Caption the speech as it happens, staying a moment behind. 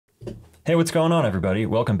Hey, what's going on, everybody?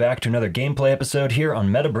 Welcome back to another gameplay episode here on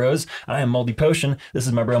MetaBroz. I am Moldy Potion. This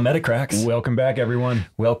is my bro Crax. Welcome back, everyone.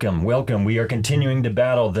 Welcome, welcome. We are continuing to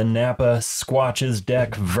battle the Napa SQUATCHES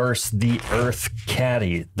deck versus the Earth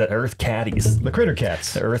Catties. The Critter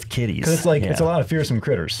Cats. The Earth Kitties. Because it's like, it's a lot of fearsome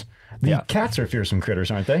critters. The cats are fearsome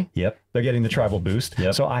critters, aren't they? Yep. They're getting the tribal boost.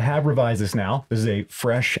 Yep. So I have revised this now. This is a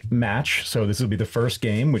fresh match. So this will be the first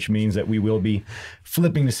game, which means that we will be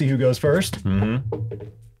flipping to see who goes first. Mm-hmm.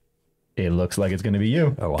 It looks like it's going to be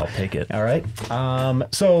you. Oh, I'll take it. All right.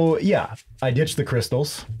 So yeah, I ditched the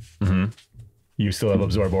crystals. Mm-hmm. You still have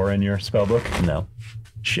Absorb Aura in your spellbook? No.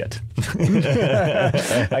 Shit.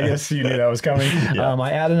 I guess you knew that was coming. Yeah.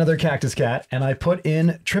 I add another Cactus Cat and I put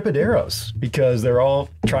in Tripodaros because they're all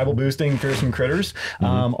tribal boosting fearsome critters.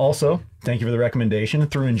 Mm-hmm. Also, thank you for the recommendation.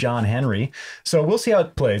 Threw in John Henry. So we'll see how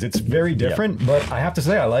it plays. It's very different, but I have to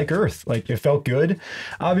say I like Earth. Like, it felt good.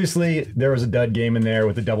 Obviously, there was a dud game in there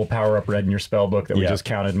with the double Powerup Red in your spellbook that we just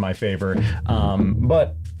counted in my favor.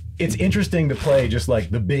 But it's interesting to play just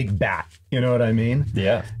like the big bat. You know what I mean?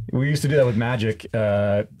 Yeah. We used to do that with Magic,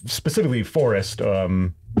 specifically Forest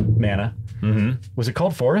mana. Mm-hmm. Was it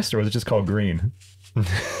called Forest or was it just called Green?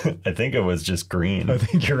 I think it was just green. I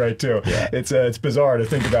think you're right too. Yeah. It's bizarre to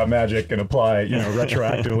think about Magic and apply,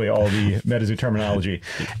 retroactively all the MetaZoo terminology.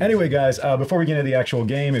 Anyway, guys, before we get into the actual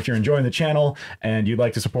game, if you're enjoying the channel and you'd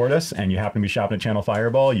like to support us and you happen to be shopping at Channel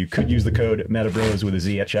Fireball, you could use the code MetaBroz with a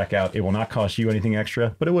Z at checkout. It will not cost you anything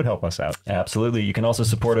extra, but it would help us out. Absolutely. You can also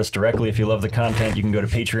support us directly if you love the content. You can go to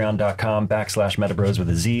patreon.com/MetaBroz with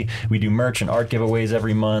a Z. We do merch and art giveaways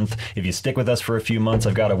every month. If you stick with us for a few months,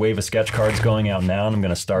 I've got a wave of sketch cards going out now. I'm going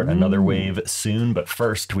to start another wave soon, but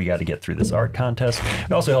first we got to get through this art contest.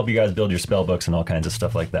 We also help you guys build your spell books and all kinds of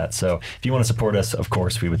stuff like that. So if you want to support us, of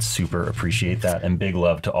course, we would super appreciate that. And big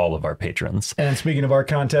love to all of our patrons. And speaking of art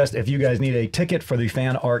contest, if you guys need a ticket for the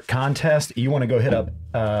fan art contest, you want to go hit up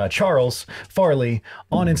Charles Farley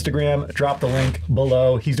on Instagram. Drop the link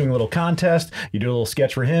below. He's doing a little contest. You do a little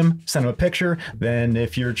sketch for him, send him a picture. Then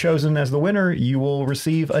if you're chosen as the winner, you will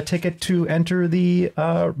receive a ticket to enter the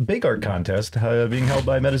big art contest being held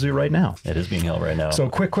by MetaZoo right now. It is being held right now. So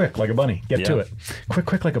quick, like a bunny. Get to it.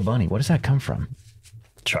 Quick, like a bunny. What does that come from?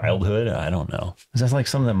 Childhood? I don't know. Is that like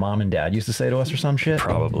something that mom and dad used to say to us or some shit?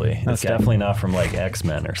 Probably. Okay. It's definitely not from like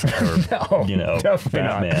X-Men or something. No, definitely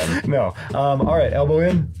Batman. Not. No. All right, elbow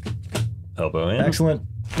in. Elbow in. Excellent.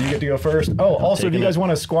 You get to go first. Oh, also, if you guys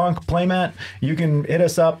want a Squonk playmat, you can hit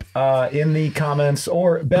us up in the comments,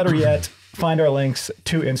 or better yet, find our links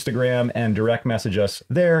to Instagram and direct message us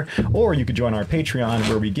there, or you could join our Patreon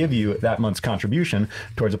where we give you that month's contribution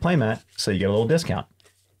towards a playmat, so you get a little discount.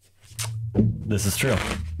 This is true.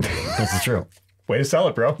 This is true. Way to sell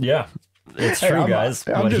it, bro. Yeah. It's true, guys.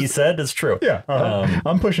 What he said is true. Yeah.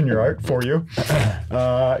 I'm pushing your art for you.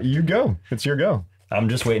 You go. It's your go. I'm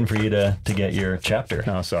just waiting for you to get your chapter.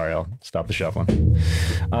 Oh, sorry. I'll stop the shuffling.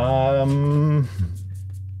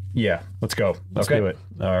 Yeah, let's go. Let's do it.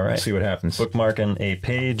 All right. Let's see what happens. Bookmarking a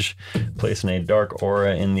page, placing a dark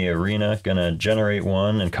aura in the arena, gonna generate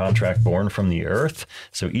one and contract born from the earth.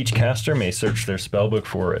 So each caster may search their spellbook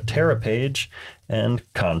for a Terra page and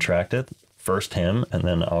contract it. First him, and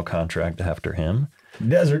then I'll contract after him.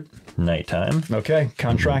 Desert. Nighttime. Okay,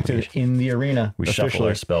 contracted in the arena. We shuffle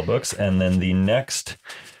our spellbooks, and then the next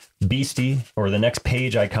beastie, or the next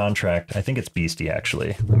page I contract, I think it's beastie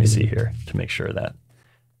actually. Let me see here to make sure of that.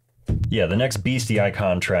 Yeah, the next beastie I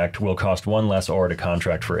contract will cost one less aura to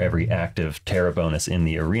contract for every active Terra bonus in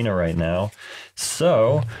the arena right now.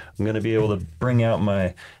 So I'm going to be able to bring out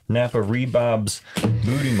my Napa Rebob's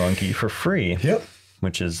Booty Monkey for free. Yep.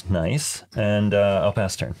 Which is nice. And I'll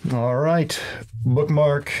pass turn. All right.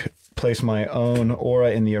 Bookmark. Place my own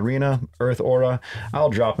aura in the arena. Earth aura.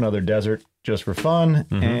 I'll drop another desert just for fun.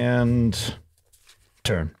 Mm-hmm. And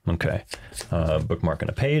turn. Okay. Bookmarking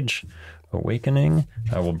a page. Awakening.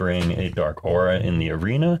 I will bring a dark aura in the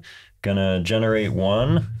arena. Gonna generate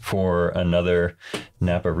one for another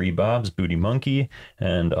Napa Rebob's Booty Monkey,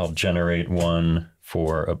 and I'll generate one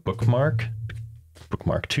for a bookmark.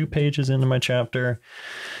 Bookmark 2 pages into my chapter,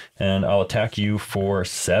 and I'll attack you for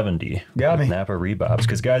 70. Got me. Napa Rebob's.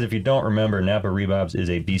 Because guys, if you don't remember, Napa Rebob's is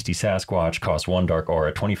a beastie Sasquatch, costs 1 dark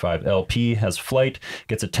aura, 25 LP, has flight,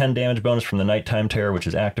 gets a 10 damage bonus from the nighttime terror, which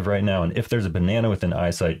is active right now, and if there's a banana within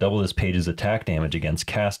eyesight, double this page's attack damage against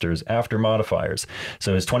casters after modifiers.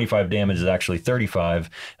 So his 25 damage is actually 35,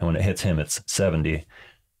 and when it hits him, it's 70.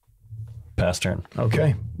 Pass turn.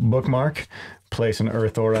 Okay. Bookmark. Place an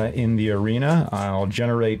Earth Aura in the arena. I'll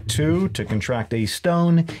generate 2 to contract a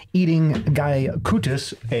Stone-Eating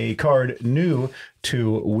Gyascutus, a card new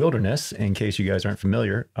to Wilderness. In case you guys aren't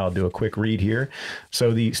familiar, I'll do a quick read here.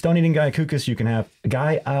 So the Stone-Eating Gyascutus, you can have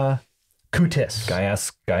Gyascutus.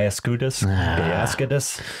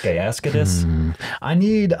 Gyascutus. I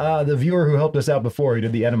need the viewer who helped us out before, who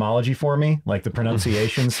did the etymology for me, like the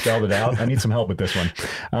pronunciation, spelled it out. I need some help with this one.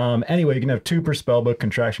 Anyway, you can have 2 per spellbook,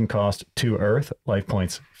 contraction cost 2 Earth, life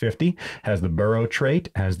points 50. Has the Burrow trait,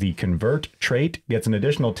 has the Convert trait, gets an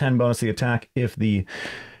additional 10 bonus to the attack if the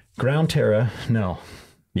ground Terra,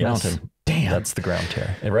 mountain. Damn. That's the ground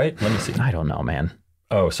Terra, right? Let me see. I don't know, man.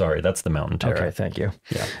 Oh, sorry. That's the mountain Terra. Okay, thank you.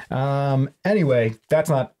 Yeah. Anyway, that's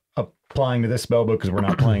not applying to this spellbook because we're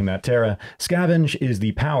not playing that Terra. Scavenge is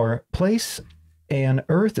the power. Place an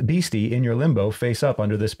Earth Beastie in your limbo face up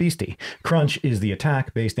under this Beastie. Crunch is the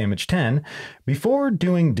attack, base damage 10. Before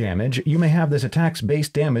doing damage, you may have this attack's base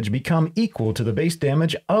damage become equal to the base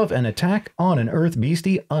damage of an attack on an Earth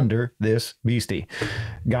Beastie under this Beastie.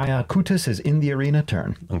 Gyascutus is in the arena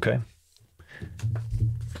turn. Okay.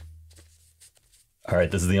 All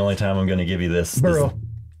right, this is the only time I'm going to give you this. Burrow.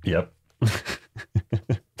 Yep.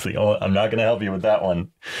 I'm not going to help you with that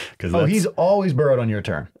one. He's always burrowed on your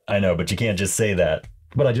turn. I know, but you can't just say that.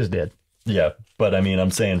 But I just did. Yeah, but I mean,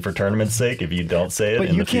 I'm saying for tournament's sake, if you don't say it in the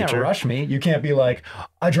future. But you can't rush me. You can't be like,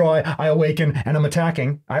 I draw, I awaken, and I'm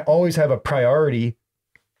attacking. I always have a priority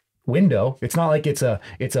window. It's not like it's a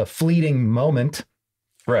fleeting moment.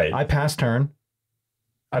 Right. I pass turn.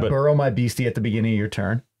 I burrow my Beastie at the beginning of your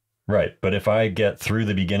turn. Right, but if I get through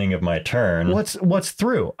the beginning of my turn... What's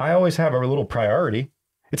through? I always have a little priority.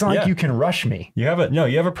 It's not like you can rush me. You have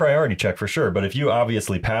a priority check for sure, but if you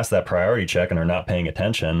obviously pass that priority check and are not paying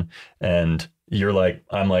attention, and you're like,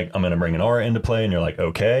 I'm going to bring an aura into play, and you're like,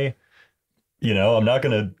 okay, I'm not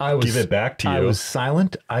going to give it back to you. I was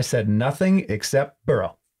silent. I said nothing except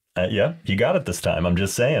burrow. Yeah, you got it this time. I'm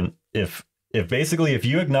just saying, if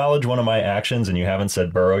you acknowledge one of my actions and you haven't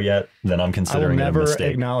said burrow yet, then I'm considering it a mistake. I will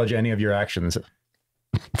never acknowledge any of your actions.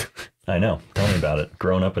 I know. Tell me about it.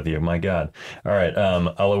 Growing up with you. My God. All right.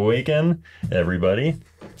 I'll awaken everybody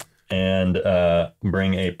and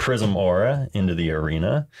bring a Prism Aura into the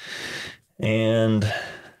arena. And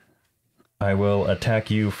I will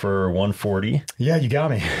attack you for 140. Yeah, you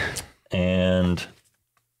got me. And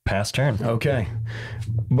pass turn. Okay.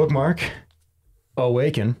 Bookmark.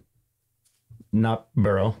 Awaken. Not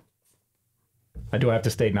burrow. Do I have to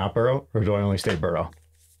state not burrow, or do I only state burrow?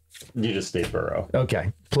 You just state burrow.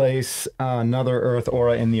 Okay. Place another Earth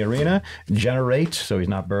Aura in the arena. Generate, so he's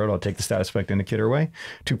not burrowed. I'll take the status effect indicator away.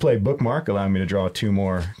 To play Bookmark, allowing me to draw 2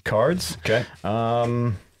 more cards. Okay.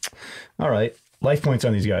 All right. Life points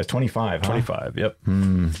on these guys, 25. 25, yep.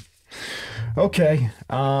 Okay.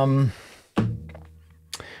 I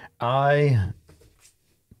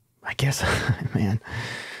guess, man.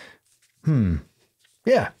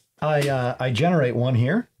 Yeah. I generate 1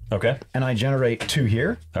 here. Okay. And I generate 2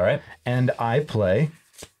 here. All right. And I play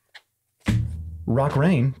Rock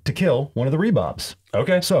Rain to kill one of the rebobs.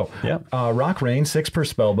 Okay. So, Rock Rain, 6 per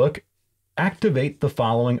spellbook. Activate the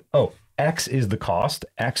following. X is the cost,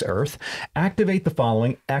 X Earth. Activate the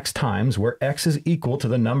following X times, where X is equal to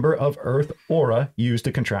the number of Earth Aura used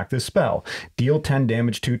to contract this spell. Deal 10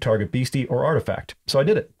 damage to target Beastie or artifact. So I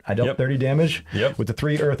did it. I dealt 30 damage with the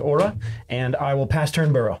 3 Earth Aura, and I will pass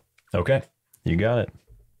turn burrow. Okay. You got it.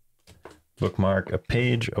 Bookmark a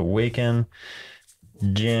page, awaken,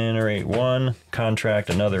 generate 1, contract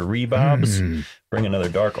another rebobs, bring another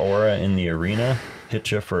Dark Aura in the arena, hit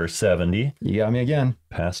you for 70. You got me again.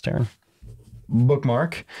 Pass turn.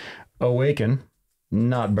 Bookmark, awaken,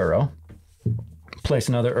 not burrow. Place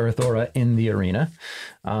another Earth Aura in the arena.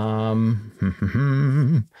 I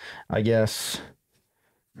guess.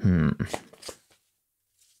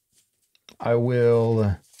 I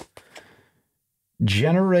will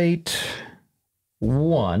generate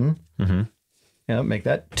 1. Make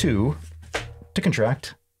that 2 to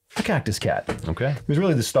contract a Cactus Cat. Okay. Who's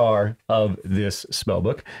really the star of this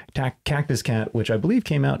spellbook. Cactus Cat, which I believe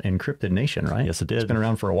came out in Cryptid Nation, right? Yes, it did. It's been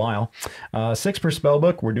around for a while. 6 per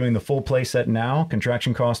spellbook. We're doing the full play set now.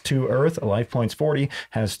 Contraction cost 2 Earth, life points 40,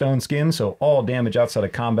 has stone skin, so all damage outside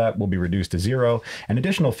of combat will be reduced to 0. An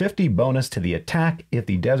additional 50 bonus to the attack if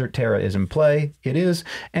the Desert Terra is in play. It is,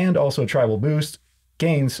 and also tribal boost.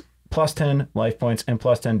 Gains plus 10 life points and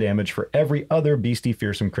plus 10 damage for every other beastie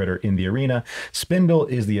fearsome critter in the arena. Spindle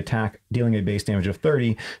is the attack, dealing a base damage of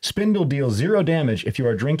 30. Spindle deals 0 damage if you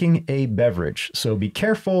are drinking a beverage. So be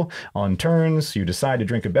careful on turns. You decide to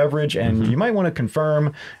drink a beverage, and you might want to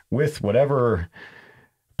confirm with whatever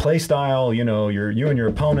play style, you know, you and your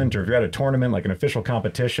opponent, or if you're at a tournament, like an official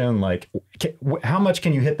competition, like how much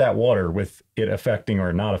can you hit that water with it affecting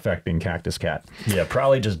or not affecting Cactus Cat? Yeah,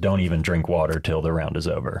 probably just don't even drink water till the round is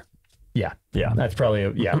over. Yeah. Yeah. That's probably,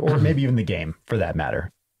 or maybe even the game for that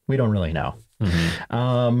matter. We don't really know.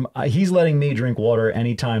 He's letting me drink water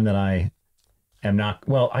anytime that I am not,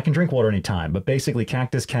 well, I can drink water anytime, but basically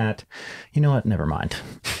Cactus Cat, you know what? Never mind.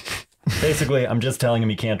 Basically, I'm just telling him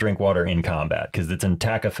he can't drink water in combat because it's an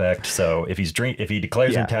attack effect. So if he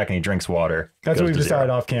declares an attack and he drinks water, that's what we've decided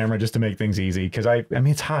off camera just to make things easy. Because I mean,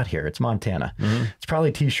 it's hot here. It's Montana. It's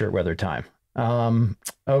probably t-shirt weather time.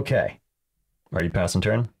 Okay. Are you passing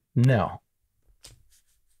turn? No.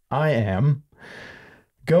 I am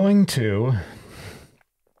going to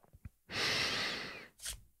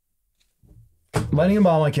letting him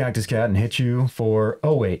ball my Cactus Cat and hit you for.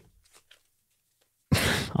 Oh wait.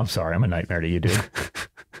 I'm sorry, I'm a nightmare to you, dude. It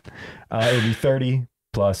would be 30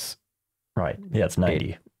 plus, right? Yeah, it's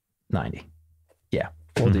 90. 90. Yeah,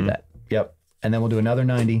 we'll do that. Yep. And then we'll do another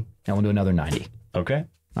 90, and we'll do another 90. Okay.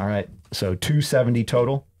 All right. So 270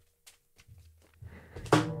 total.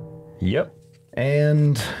 Yep.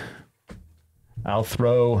 And I'll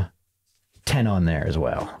throw 10 on there as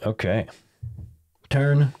well. Okay.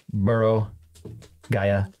 Turn, burrow,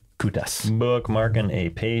 Gyascutus. Bookmarking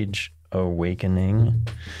a page. Awakening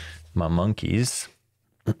my monkeys.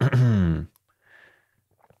 I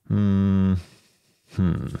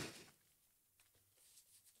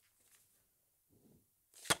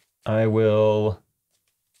will.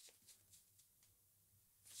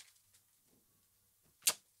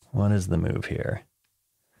 What is the move here?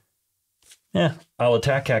 Yeah, I'll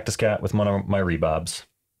attack Cactus Cat with one of my rebobs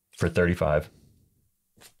for 35.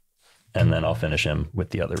 And then I'll finish him with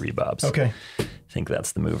the other rebobs. Okay. I think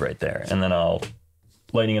that's the move right there. And then I'll,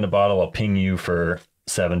 lightning in a bottle, I'll ping you for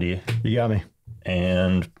 70. You got me.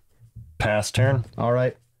 And pass turn. All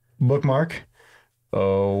right. Bookmark.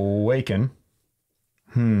 Awaken.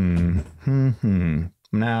 Now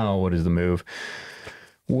what is the move?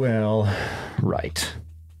 Well, right.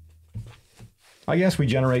 I guess we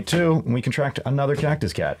generate 2 and we contract another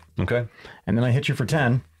Cactus Cat. Okay. And then I hit you for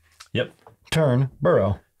 10. Yep. Turn,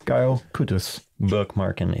 burrow, Gyascutus.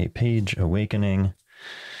 Bookmarking a page, awakening.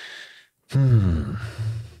 I'm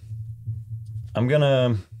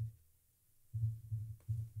gonna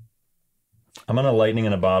lightning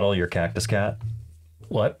in a bottle your Cactus Cat.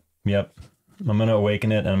 What? Yep. I'm gonna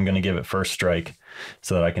awaken it and I'm gonna give it first strike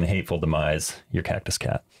so that I can hateful demise your Cactus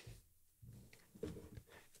Cat.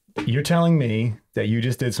 You're telling me that you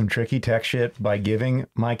just did some tricky tech shit by giving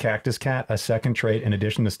my Cactus Cat a second trait in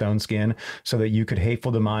addition to Stone Skin so that you could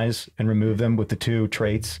hateful demise and remove them with the 2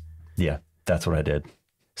 traits? Yeah, that's what I did.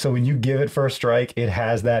 So when you give it first strike, it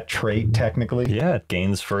has that trait technically? Yeah, it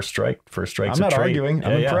gains first strike. First strike's I'm not a trait. arguing.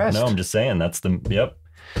 I'm impressed. No, I'm just saying that's the, yep.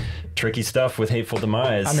 Tricky stuff with hateful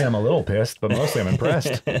demise. I mean, I'm a little pissed, but mostly I'm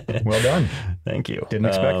impressed. Well done. Thank you. Didn't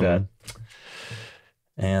expect that.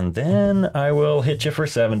 And then I will hit you for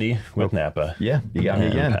 70 with Napa. Yeah, you got me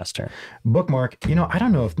again. Pass turn. Bookmark. You know, I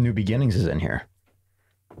don't know if New Beginnings is in here.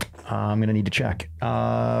 I'm going to need to check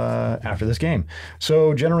after this game.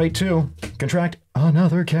 So generate 2, contract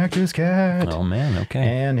another Cactus Cat. Oh, man. Okay.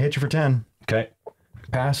 And hit you for 10. Okay.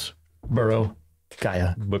 Pass, burrow,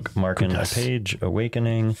 Gaia. Bookmarking a page,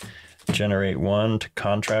 awakening. Generate 1 to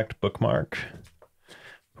contract bookmark.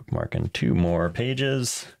 Bookmarking 2 more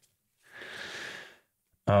pages.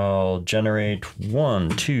 I'll generate 1,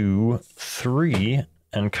 2, 3,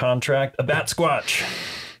 and contract a Bat Squatch.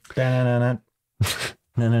 Bat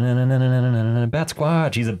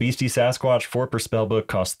Squatch. He's a beastie Sasquatch, 4 per spellbook,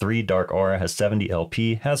 costs 3, dark aura, has 70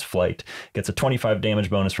 LP, has flight, gets a 25 damage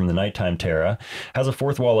bonus from the nighttime Terra, has a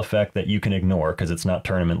 4th wall effect that you can ignore because it's not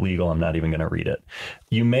tournament legal. I'm not even going to read it.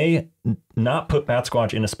 You may not put Bat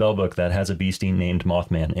Squatch in a spellbook that has a beastie named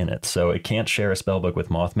Mothman in it, so it can't share a spellbook with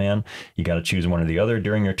Mothman. You got to choose one or the other.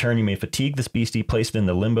 During your turn, you may fatigue this beastie, place it in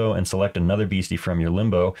the limbo, and select another beastie from your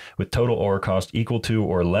limbo with total aura cost equal to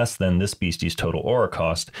or less than this beastie's total aura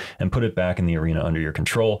cost, and put it back in the arena under your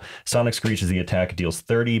control. Sonic Screech is the attack. It deals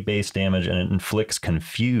 30 base damage, and it inflicts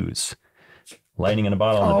Confuse. Lightning in a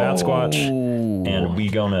bottle on the Bat Squatch, and we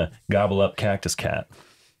gonna gobble up Cactus Cat.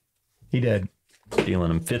 He did.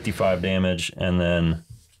 Dealing him 55 damage, and then,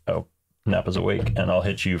 oh, Napa's awake, and I'll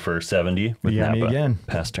hit you for 70 with Napa. Me again.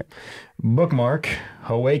 Pass turn. Bookmark,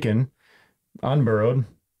 awaken, unburrowed,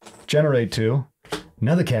 generate 2,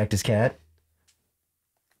 another Cactus Cat,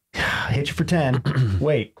 hit you for 10.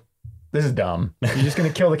 Wait, this is dumb. You're just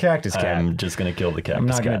going to kill the Cactus Cat. I'm just going to kill the Cactus Cat. I'm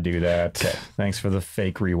not going to do that. Okay. Thanks for the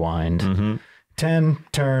fake rewind. 10,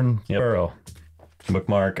 turn, burrow.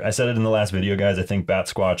 Bookmark. I said it in the last video, guys. I think Bat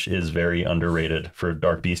Squatch is very underrated for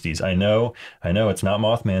Dark Beasties. I know it's not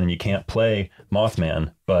Mothman and you can't play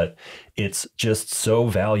Mothman, but it's just so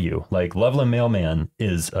value. Like Loveland Mailman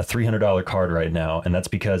is a $300 card right now, and that's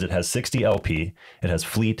because it has 60 LP, it has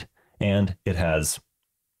Fleet, and it has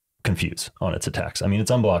Confuse on its attacks. I mean,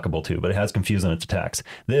 it's unblockable too, but it has Confuse on its attacks.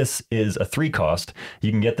 This is a 3 cost.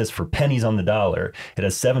 You can get this for pennies on the dollar. It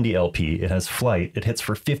has 70 LP. It has Flight. It hits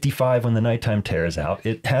for 55 when the nighttime Terra is out.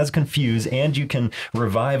 It has Confuse, and you can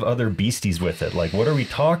revive other beasties with it. Like, what are we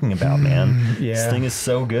talking about, man? Yeah. This thing is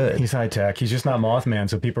so good. He's high tech. He's just not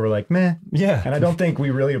Mothman, so people were like, meh. Yeah. And I don't think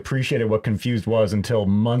we really appreciated what Confused was until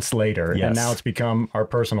months later. Yes. And now it's become our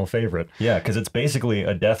personal favorite. Yeah, because it's basically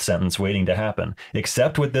a death sentence waiting to happen,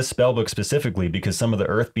 except with this spellbook specifically, because some of the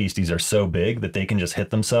earth beasties are so big that they can just hit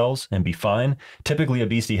themselves and be fine. Typically, a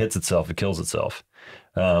beastie hits itself, it kills itself.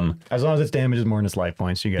 As long as its damage is more than its life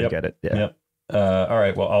points, you gotta get it. Yeah. Yep. All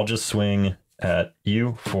right, well, I'll just swing at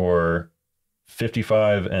you for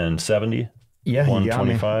 55 and 70. Yeah,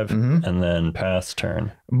 125, and then pass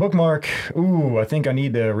turn. Bookmark. Ooh, I think I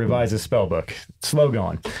need to revise this spellbook. Slow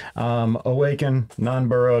going. Awaken,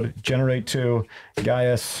 non-burrowed, generate 2,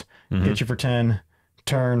 Gaius, hit you for 10,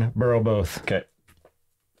 turn, burrow both. Okay.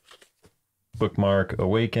 Bookmark,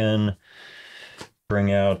 awaken,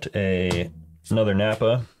 bring out another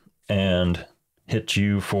Nappa, and hit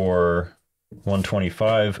you for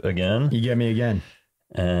 125 again. You get me again.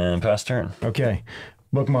 And pass turn. Okay.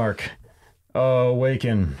 Bookmark.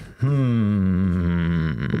 Awaken.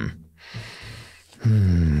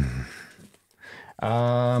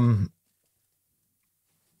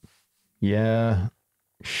 Yeah.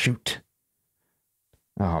 Shoot.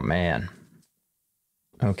 Oh, man.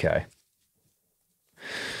 Okay.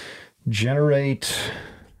 Generate.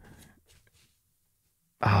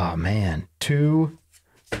 Oh, man. 2,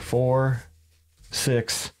 4,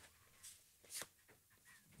 6.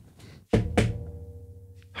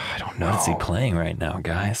 I don't know. What's he playing right now,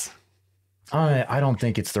 guys? I don't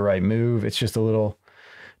think it's the right move. It's just a little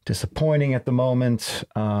disappointing at the moment.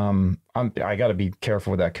 I got to be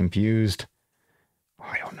careful with that Confused.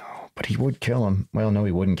 I don't know, but he would kill him. Well, no,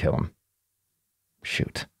 he wouldn't kill him.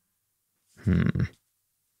 Shoot.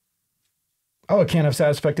 Oh, it can't have side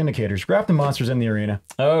effect indicators. Grafton Monster's in the arena.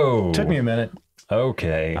 Oh. Took me a minute.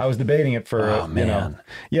 Okay. I was debating it for, oh, man. you know.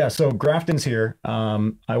 Yeah, so Grafton's here.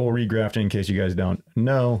 I will read Grafton in case you guys don't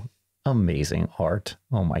know. Amazing art.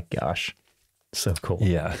 Oh my gosh. So cool.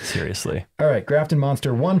 Yeah, seriously. All right, Grafton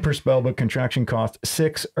Monster, 1 per spellbook, contraction cost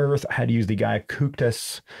 6 earth. Had to use the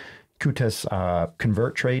Gyascutus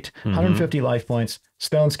convert trait. 150 life points.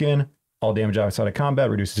 Stone skin. All damage outside of combat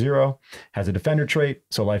reduces 0. Has a defender trait,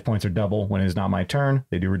 so life points are double when it is not my turn.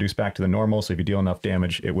 They do reduce back to the normal, so if you deal enough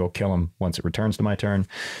damage, it will kill him once it returns to my turn.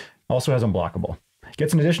 Also has unblockable.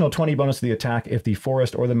 Gets an additional 20 bonus to the attack if the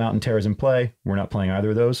forest or the mountain Terra is in play. We're not playing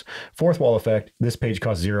either of those. 4th wall effect. This page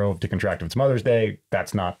costs 0 to contract if it's Mother's Day.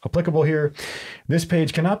 That's not applicable here. This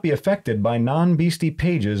page cannot be affected by non-beastie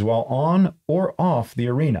pages while on or off the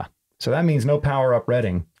arena. So that means no Powerup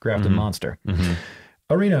Redding, Grafton Monster.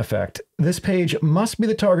 Arena effect. This page must be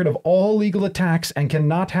the target of all legal attacks and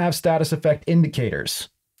cannot have status effect indicators.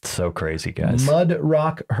 So crazy, guys. Mud,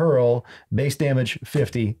 Rock, Hurl, base damage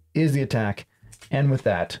 50 is the attack. And with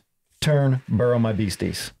that, turn, burrow my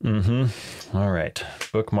beasties. All right.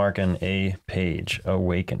 Bookmarking a page.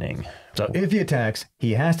 Awakening. So if he attacks,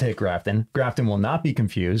 he has to hit Grafton. Grafton will not be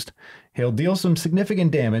confused. He'll deal some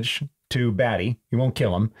significant damage to Batty. He won't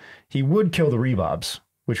kill him. He would kill the Rebobs,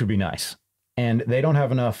 which would be nice. And they don't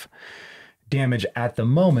have enough damage at the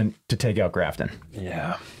moment to take out Grafton.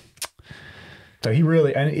 Yeah. So he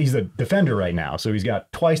really, and he's a defender right now, so he's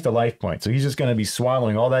got twice the life point. So he's just going to be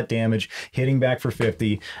swallowing all that damage, hitting back for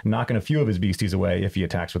 50, knocking a few of his beasties away if he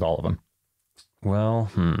attacks with all of them. Well,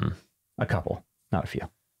 A couple, not a few.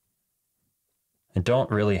 I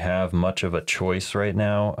don't really have much of a choice right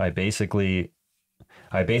now. I basically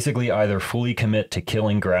either fully commit to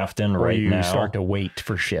killing Grafton right now. Or you start to wait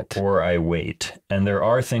for shit. Or I wait. And there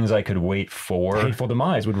are things I could wait for. Hateful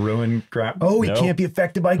Demise would ruin Grafton. Oh, he can't be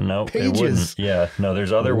affected by pages. It wouldn't. Yeah, no,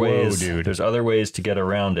 there's other ways. Dude. There's other ways to get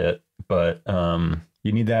around it, but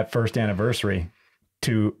you need that first anniversary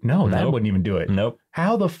to... No, that wouldn't even do it. Nope.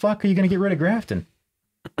 How the fuck are you going to get rid of Grafton?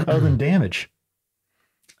 Other than damage.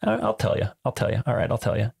 I'll tell you. All right, I'll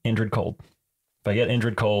tell you. Injured Cold. If I get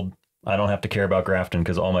Injured Cold, I don't have to care about Grafton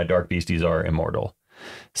because all my dark beasties are immortal.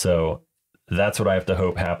 So that's what I have to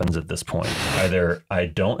hope happens at this point. Either I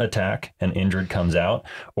don't attack and Indrid comes out,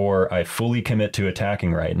 or I fully commit to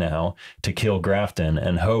attacking right now to kill Grafton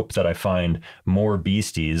and hope that I find more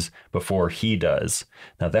beasties before he does.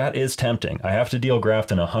 Now that is tempting. I have to deal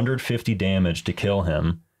Grafton 150 damage to kill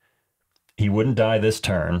him. He wouldn't die this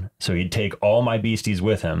turn, so he'd take all my beasties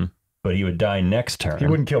with him, but he would die next turn. He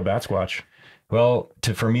wouldn't kill Bat Squatch. Well,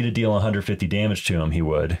 for me to deal 150 damage to him, he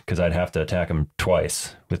would, because I'd have to attack him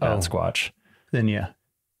twice with Bat Squatch. Then yeah.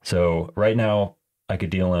 So right now, I could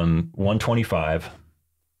deal him 125,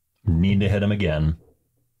 need to hit him again,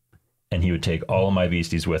 and he would take all of my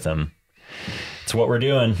beasties with him. It's what we're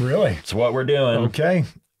doing. Really? It's what we're doing. Okay.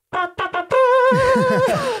 Bat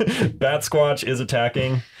Squatch is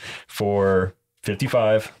attacking for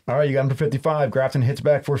 55. All right, you got him for 55. Grafton hits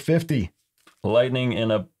back for 50. Lightning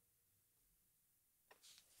in a...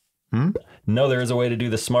 No, there is a way to do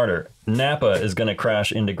this smarter. Nappa is going to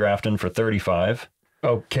crash into Grafton for 35.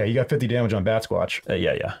 Okay, you got 50 damage on Bat Squatch.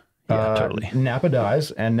 Yeah, totally. Nappa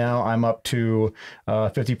dies, and now I'm up to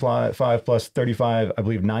 55 plus 35, I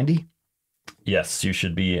believe 90. Yes, you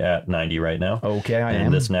should be at 90 right now. Okay, I am.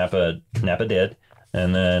 And this Nappa did.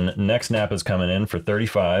 And then next Nappa's coming in for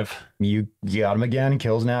 35. You got him again,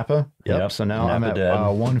 kills Nappa. Yep. So now I'm at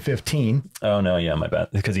 115. Oh, no, yeah, my bad.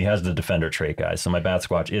 Because he has the Defender trait, guys. So my Bat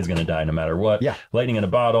Squatch is going to die no matter what. Yeah. Lightning in a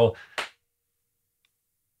bottle.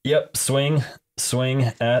 Yep, swing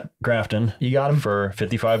at Grafton. You got him. For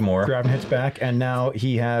 55 more. Grafton hits back, and now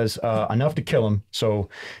he has enough to kill him. So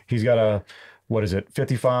he's got a... What is it?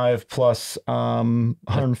 55 plus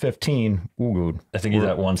 115. Ooh, good. I think he's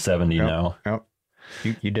at 170 now. Yep.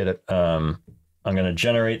 You did it. I'm going to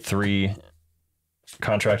generate 3,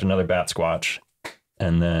 contract another Bat Squatch,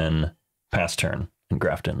 and then pass turn and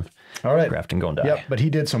Grafton. All right. Grafton going to die. Yep, but he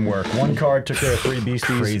did some work. 1 card took care of 3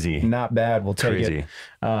 beasties. Crazy. Not bad. We'll take it.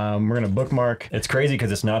 We're going to bookmark. It's crazy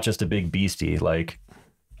because it's not just a big beastie. Like,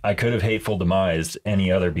 I could have Hateful Demised any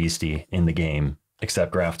other beastie in the game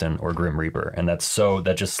except Grafton or Grim Reaper. And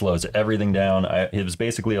that just slows everything down. It was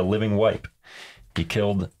basically a living wipe. He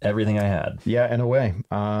killed everything I had. Yeah, in a way.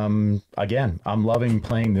 Again, I'm loving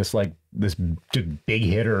playing this just big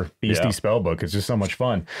hitter beastie spellbook. It's just so much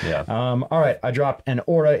fun. Yeah. All right, I drop an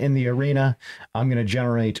aura in the arena. I'm going to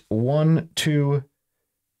generate 1, 2,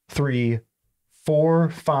 3, 4,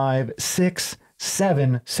 5, 6,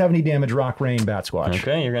 7, 70 damage rock rain Bat Squatch.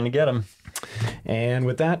 Okay, you're going to get him. And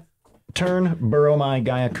with that, turn burrow my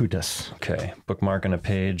Gyascutus. Okay, bookmarking a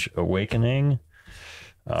page, Awakening.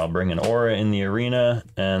 I'll bring an aura in the arena,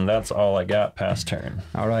 and that's all I got past turn.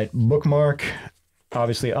 All right, bookmark,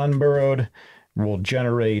 obviously unburrowed. We'll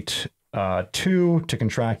generate 2 to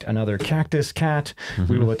contract another Cactus Cat.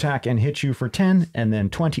 We will attack and hit you for 10, and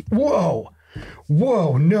then 20. Whoa!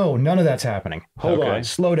 Whoa, no, none of that's happening. Hold on,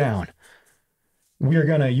 slow down. We are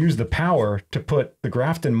going to use the power to put the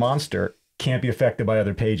Grafton Monster can't be affected by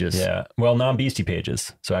other pages. Yeah, well, non-beastie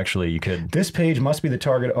pages. So actually you could... This page must be the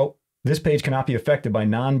target. Oh, this page cannot be affected by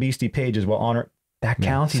non-beastie pages while honor... That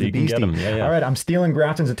counts. He's a beastie. Yeah. All right, I'm stealing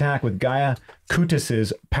Grafton's attack with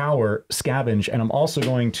Gyascutus's power scavenge, and I'm also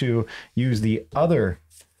going to use the other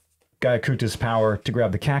Gyascutus power to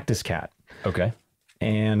grab the Cactus Cat. Okay.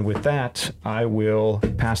 And with that, I will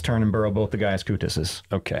pass turn and burrow both the Gyascutuses.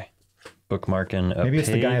 Okay. Bookmarking a Maybe page. it's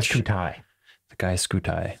the Gyascuti. The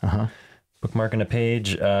Gyascuti. Uh-huh. Bookmarking a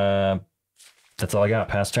page. That's all I got.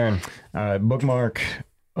 Pass turn. Bookmark,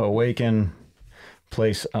 awaken,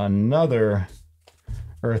 place another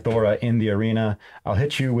Earth Aura in the arena. I'll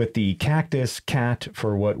hit you with the Cactus Cat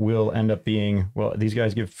for what will end up being, well, these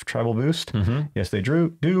guys give tribal boost. Yes, they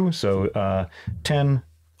do. So 10,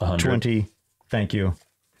 100. 20, thank you,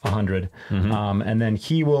 100. And then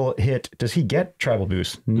he will hit, does he get tribal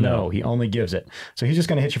boost? No, he only gives it. So he's just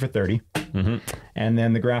going to hit you for 30. And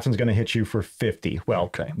then the Grafton's going to hit you for 50.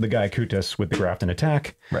 Well, the Gyascutus with the Grafton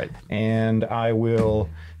attack. Right. And I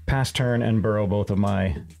will pass turn and burrow both of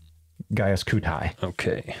my Gyascuti.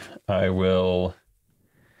 Okay. I will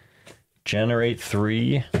generate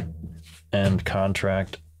 3 and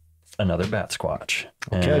contract another Bat Squatch.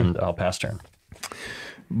 Okay. And I'll pass turn.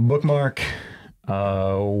 Bookmark,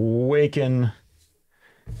 awaken.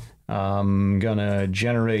 I'm gonna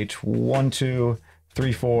generate 1, 2,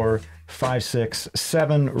 3, 4, 5, 6,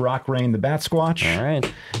 7 rock rain the Bat Squatch. All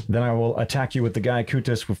right. Then I will attack you with the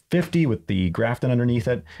Gyascutus with 50 with the Grafton underneath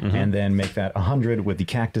it, and then make that 100 with the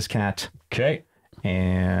Cactus Cat. Okay.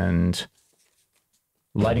 And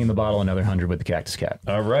lighting the bottle another 100 with the Cactus Cat.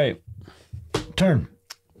 All right. Turn.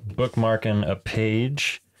 Bookmarking a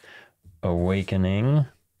page. Awakening.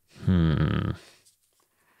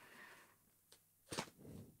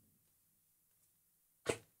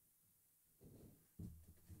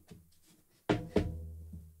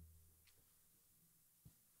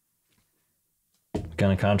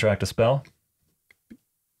 Gonna contract a spell?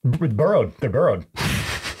 Burrowed. They're burrowed.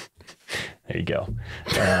 There you go.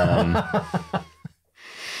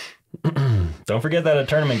 Don't forget that at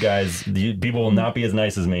tournament, guys. People will not be as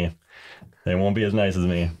nice as me. They won't be as nice as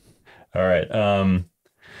me. All right.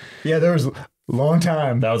 Yeah, there was a long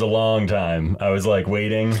time. That was a long time. I was like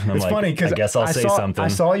waiting. It's funny because I guess I'll say something. I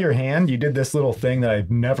saw your hand. You did this little thing that I've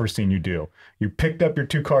never seen you do. You picked up your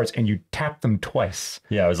 2 cards and you tapped them twice.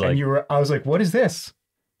 Yeah, I was like, I was like, what is this?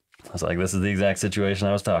 I was like, this is the exact situation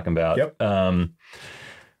I was talking about. Yep.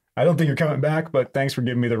 I don't think you're coming back, but thanks for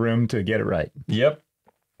giving me the room to get it right. Yep.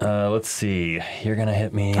 Let's see. You're gonna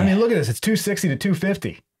hit me. I mean, look at this. It's 260 to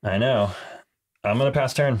 250. I know. I'm gonna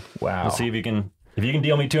pass turn. Wow. We'll see if you can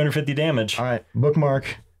deal me 250 damage. All right.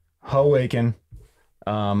 Bookmark, Awaken.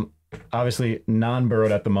 Obviously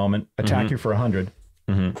non-burrowed at the moment. Attack you for 100.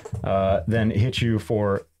 Then hit you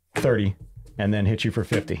for 30, and then hit you for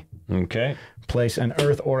 50. Okay. Place an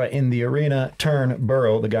Earth Aura in the arena. Turn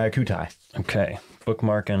burrow the Gyascutus. Okay.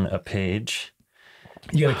 Bookmarking a page.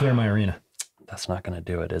 You gotta clear my arena. That's not gonna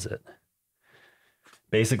do it, is it?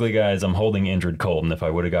 Basically, guys, I'm holding Injured Cold, and if I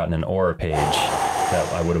would have gotten an Aura page,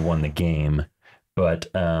 that I would have won the game. But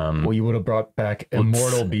well, you would have brought back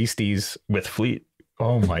Immortal Beasties with Fleet.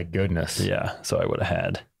 Oh my goodness. Yeah, so I would have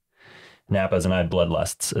had Nappas, and I had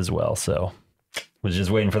Bloodlusts as well. So was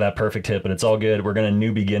just waiting for that perfect hit, but it's all good. We're gonna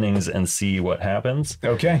New Beginnings and see what happens.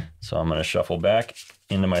 Okay. So I'm gonna shuffle back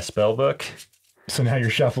into my spell book. So now you're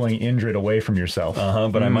shuffling Indrid away from yourself.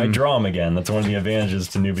 But I might draw him again. That's one of the advantages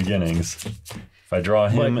to New Beginnings. If I draw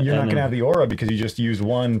him, but you're not gonna have the aura because you just used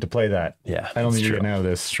 1 to play that. Yeah, I don't think you're gonna have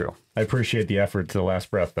this. It's true. I appreciate the effort to the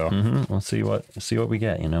last breath, though. We'll see what we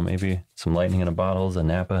get. You know, maybe some lightning in a bottle, a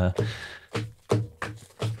Nappa.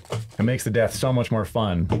 It makes the death so much more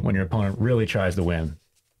fun when your opponent really tries to win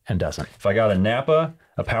and doesn't. If I got a Nappa,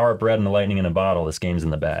 a Powerup Red, and a lightning in a bottle, this game's in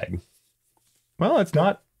the bag. Well, it's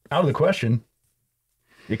not out of the question.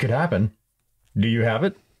 It could happen. Do you have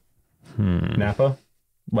it? Nappa,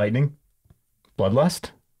 lightning,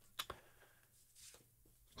 Bloodlust?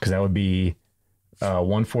 Because that would be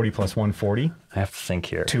 140 plus 140. I have to think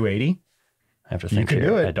here. 280. I have to think you here.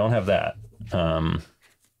 Do it. I don't have that. What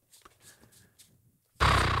do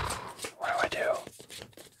I do?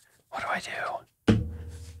 What do I do?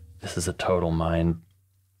 This is a total mind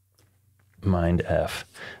F.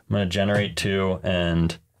 I'm going to generate 2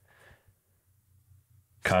 and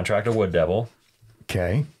contract a Wood Devil.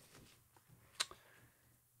 Okay.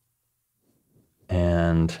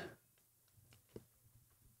 And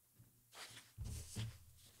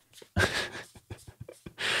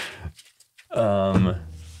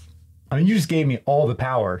I mean, you just gave me all the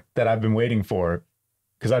power that I've been waiting for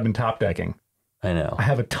because I've been top decking. I know. I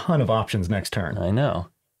have a ton of options next turn. I know.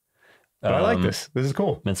 But I like this. This is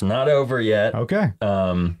cool. It's not over yet. Okay.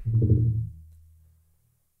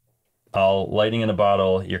 I'll lightning in a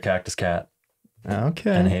bottle your Cactus Cat.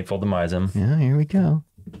 Okay. And Hateful Demise him. Yeah, here we go.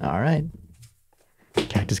 All right.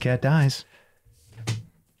 Cactus Cat dies.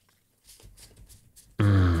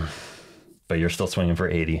 But you're still swinging for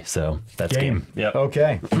 80, so that's game. Yep.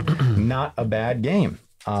 Okay. Not a bad game.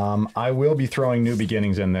 I will be throwing New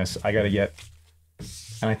Beginnings in this. I got to get...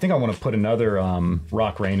 And I think I want to put another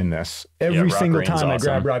Rock Rain in this. Every single time I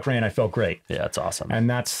grabbed Rock Rain, I felt great. Yeah, it's awesome. And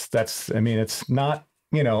that's I mean, it's not,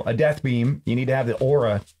 you know, a death beam. You need to have the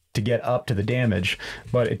aura to get up to the damage.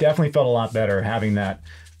 But it definitely felt a lot better having that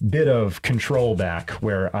bit of control back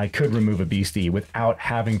where I could remove a beastie without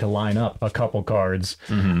having to line up a couple cards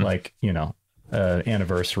like, you know,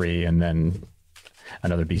 Anniversary and then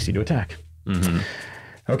another beastie to attack.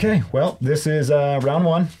 Okay, well, this is round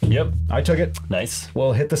 1. Yep. I took it. Nice.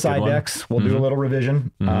 We'll hit the side decks. We'll do a little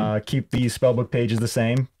revision. Keep the spellbook pages the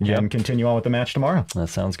same and continue on with the match tomorrow. That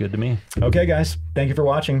sounds good to me. Okay, guys. Thank you for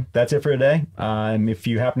watching. That's it for today. If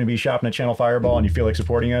you happen to be shopping at Channel Fireball and you feel like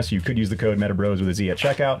supporting us, you could use the code MetaBroz with a Z at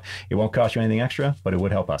checkout. It won't cost you anything extra, but it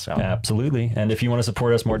would help us out. Absolutely. And if you want to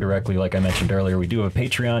support us more directly, like I mentioned earlier, we do have a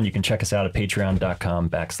Patreon. You can check us out at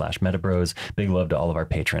patreon.com/MetaBroz. Big love to all of our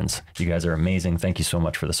patrons. You guys are amazing. Thank you so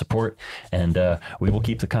much for the support. And we will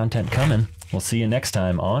keep the content coming. We'll see you next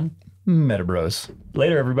time on MetaBroz.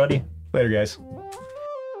 Later, everybody. Later, guys.